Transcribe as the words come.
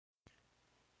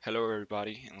Hello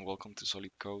everybody and welcome to Solid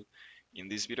Code. In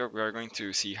this video we are going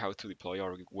to see how to deploy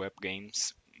our web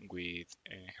games with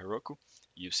Heroku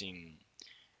using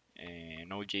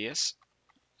Node.js.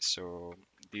 So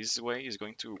this way is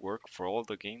going to work for all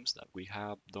the games that we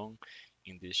have done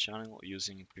in this channel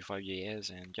using P5.js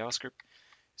and JavaScript.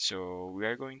 So we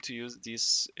are going to use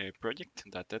this project,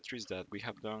 that Tetris that we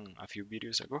have done a few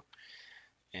videos ago.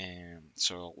 And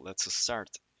so let's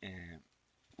start.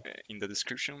 In the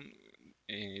description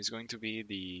is going to be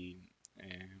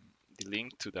the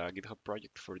link to the GitHub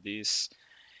project for this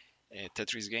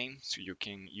Tetris game, so you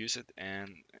can use it and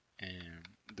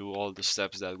do all the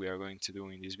steps that we are going to do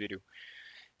in this video.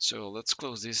 So let's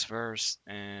close this first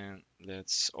and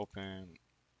let's open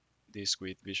this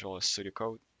with Visual Studio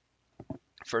Code.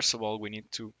 First of all, we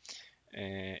need to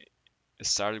uh,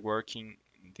 start working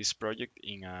this project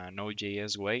in a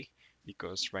Node.js way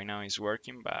because right now it's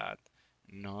working, but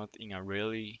not in a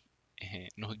really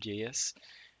Node.js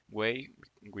way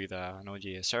with a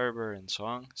Node.js server and so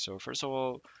on. So first of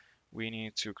all, we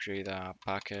need to create a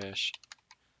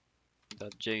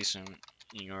package.json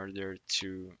in order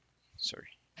to, sorry,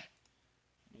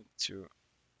 need to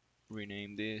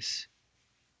rename this.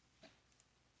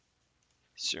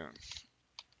 So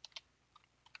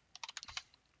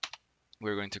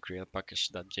we're going to create a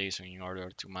package.json in order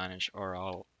to manage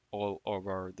all of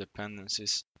our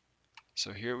dependencies.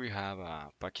 So here we have a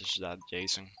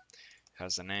package.json,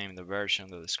 has the name, the version,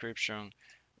 the description.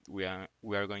 We are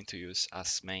going to use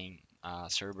as main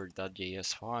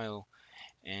server.js file,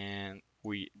 and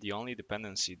the only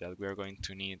dependency that we are going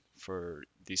to need for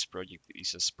this project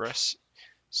is Express.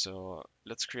 So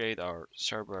let's create our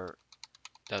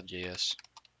server.js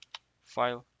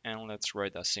file and let's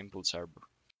write a simple server.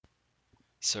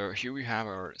 So here we have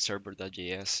our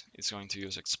server.js. It's going to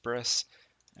use Express,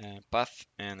 path,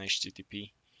 and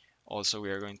HTTP. Also,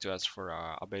 we are going to ask for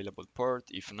a available port.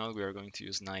 If not, we are going to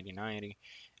use 9090.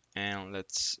 And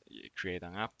let's create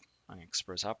an app, an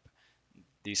Express app.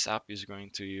 This app is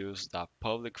going to use the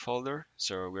public folder.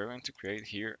 So we're going to create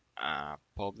here a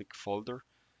public folder.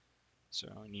 So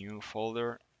new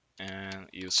folder and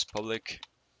use public.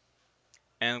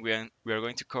 And we are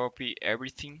going to copy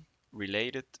everything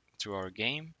related to our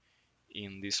game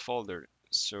in this folder.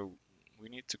 So we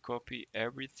need to copy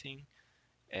everything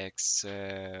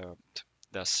except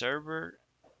the server,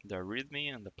 the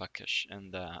README, and the package,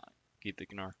 and the git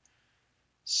ignore.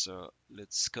 So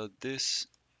let's cut this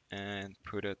and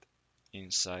put it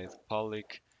inside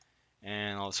public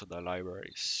and also the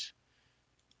libraries.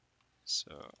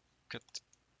 So cut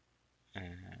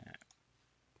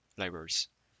libraries.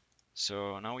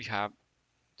 So now we have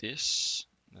this.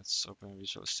 Let's open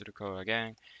Visual Studio Code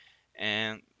again.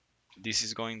 And this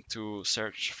is going to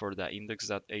search for the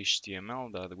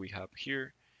index.html that we have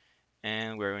here.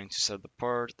 And we're going to set the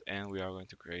port and we are going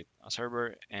to create a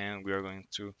server and we are going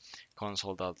to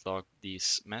console.log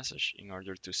this message in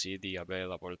order to see the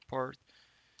available port.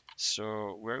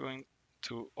 So we're going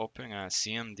to open a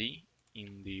CMD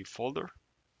in the folder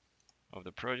of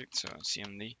the project, so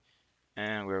CMD,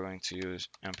 and we're going to use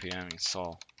npm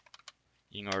install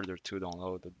in order to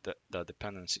download the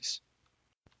dependencies.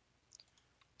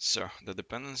 So the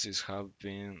dependencies have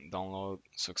been downloaded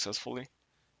successfully.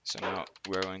 So now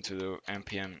we're going to do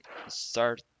npm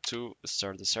start to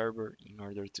start the server in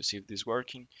order to see if this is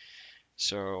working.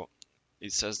 So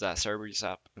it says that server is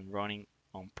up and running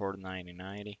on port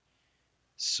 9090.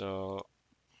 So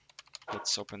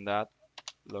let's open that,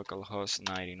 localhost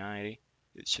 9090.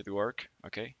 It should work.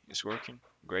 Okay, it's working.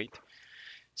 Great.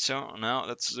 So now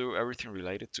let's do everything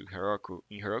related to Heroku.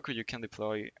 In Heroku, you can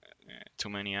deploy too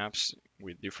many apps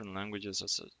with different languages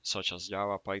such as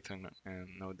Java, Python, and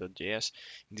Node.js.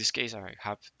 In this case, I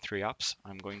have 3 apps.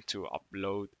 I'm going to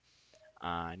upload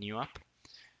a new app.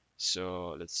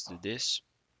 So let's do this.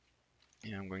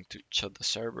 And I'm going to shut the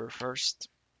server first.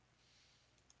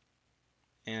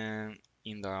 And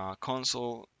in the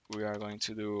console, we are going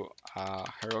to do a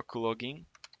Heroku login.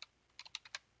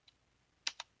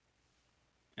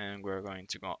 And we're going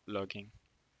to go login.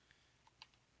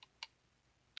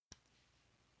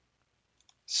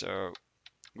 So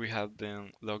we have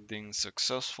been logged in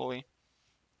successfully.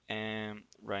 And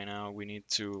right now we need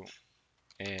to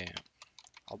uh,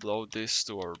 upload this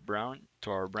to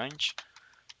our branch.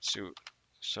 So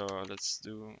let's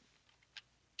do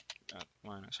that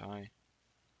 -i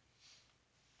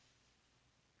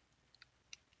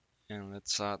and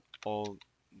let's add all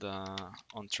the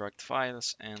untracked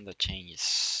files and the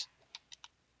changes.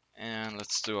 And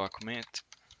let's do a commit.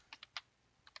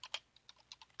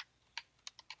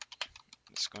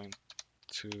 It's going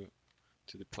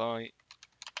to deploy,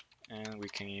 and we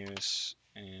can use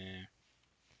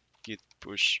git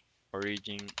push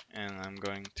origin, and I'm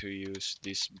going to use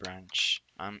this branch.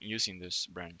 I'm using this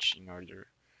branch in order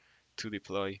to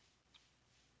deploy.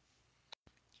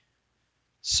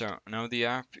 So now the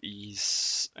app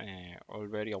is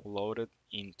already uploaded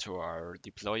into our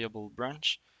deployable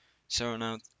branch. So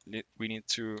now we need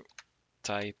to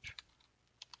type,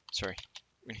 sorry,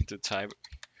 we need to type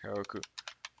Heroku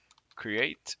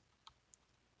create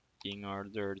in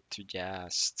order to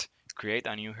just create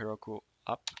a new Heroku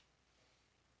app.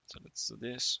 So let's do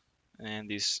this, and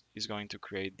this is going to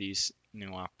create this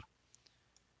new app.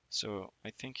 So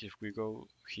I think if we go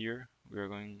here, we're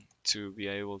going to be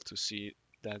able to see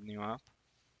that new app.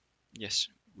 Yes,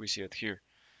 we see it here.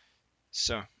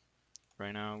 So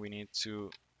right now we need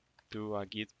to do a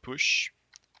git push,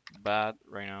 but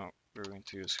right now we're going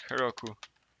to use Heroku,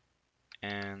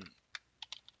 and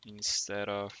instead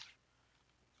of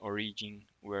origin,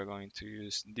 we're going to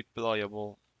use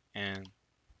deployable and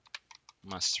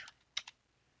master.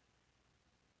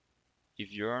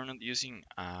 If you are not using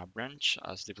a branch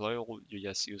as deployable, you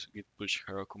just use git push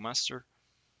Heroku master.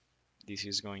 This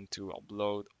is going to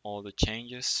upload all the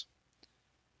changes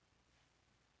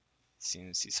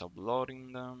since it's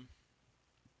uploading them.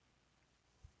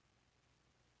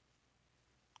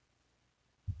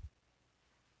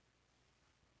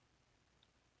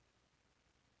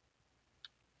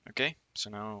 Okay, so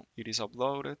now it is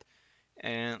uploaded,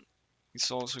 and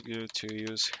it's also good to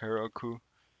use Heroku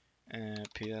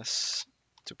PS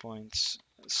 2 points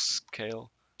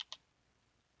scale,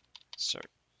 sorry,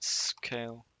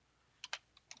 scale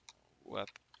web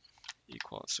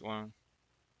equals 1.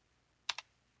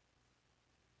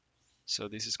 So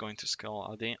this is going to scale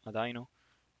a dyno,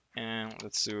 and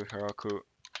let's do Heroku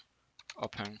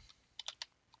open.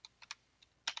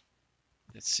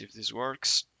 Let's see if this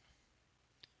works.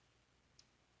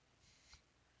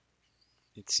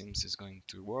 It seems it's going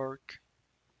to work.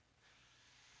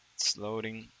 It's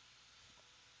loading.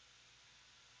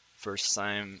 First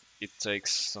time it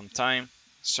takes some time.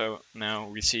 So now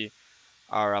we see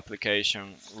our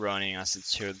application running as it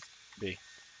should be.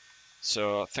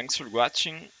 So thanks for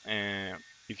watching.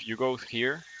 If you go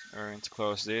here, we're going to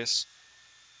close this.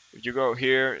 If you go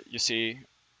here, you see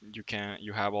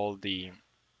you have all the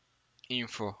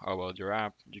info about your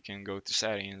app. You can go to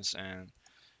settings and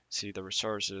see the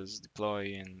resources,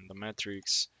 deploy, and the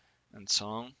metrics, and so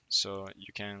on. So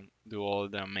you can do all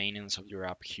the maintenance of your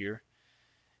app here.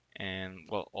 And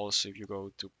well, also if you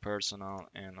go to personal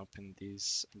and open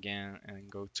this again and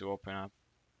go to open up,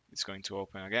 it's going to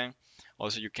open again.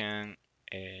 Also, you can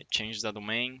change the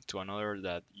domain to another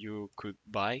that you could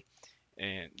buy.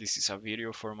 This is a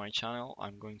video for my channel.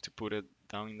 I'm going to put it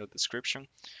down in the description.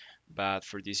 But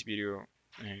for this video,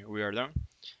 we are done.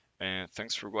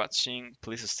 Thanks for watching.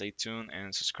 Please stay tuned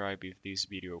and subscribe if this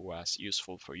video was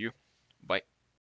useful for you. Bye.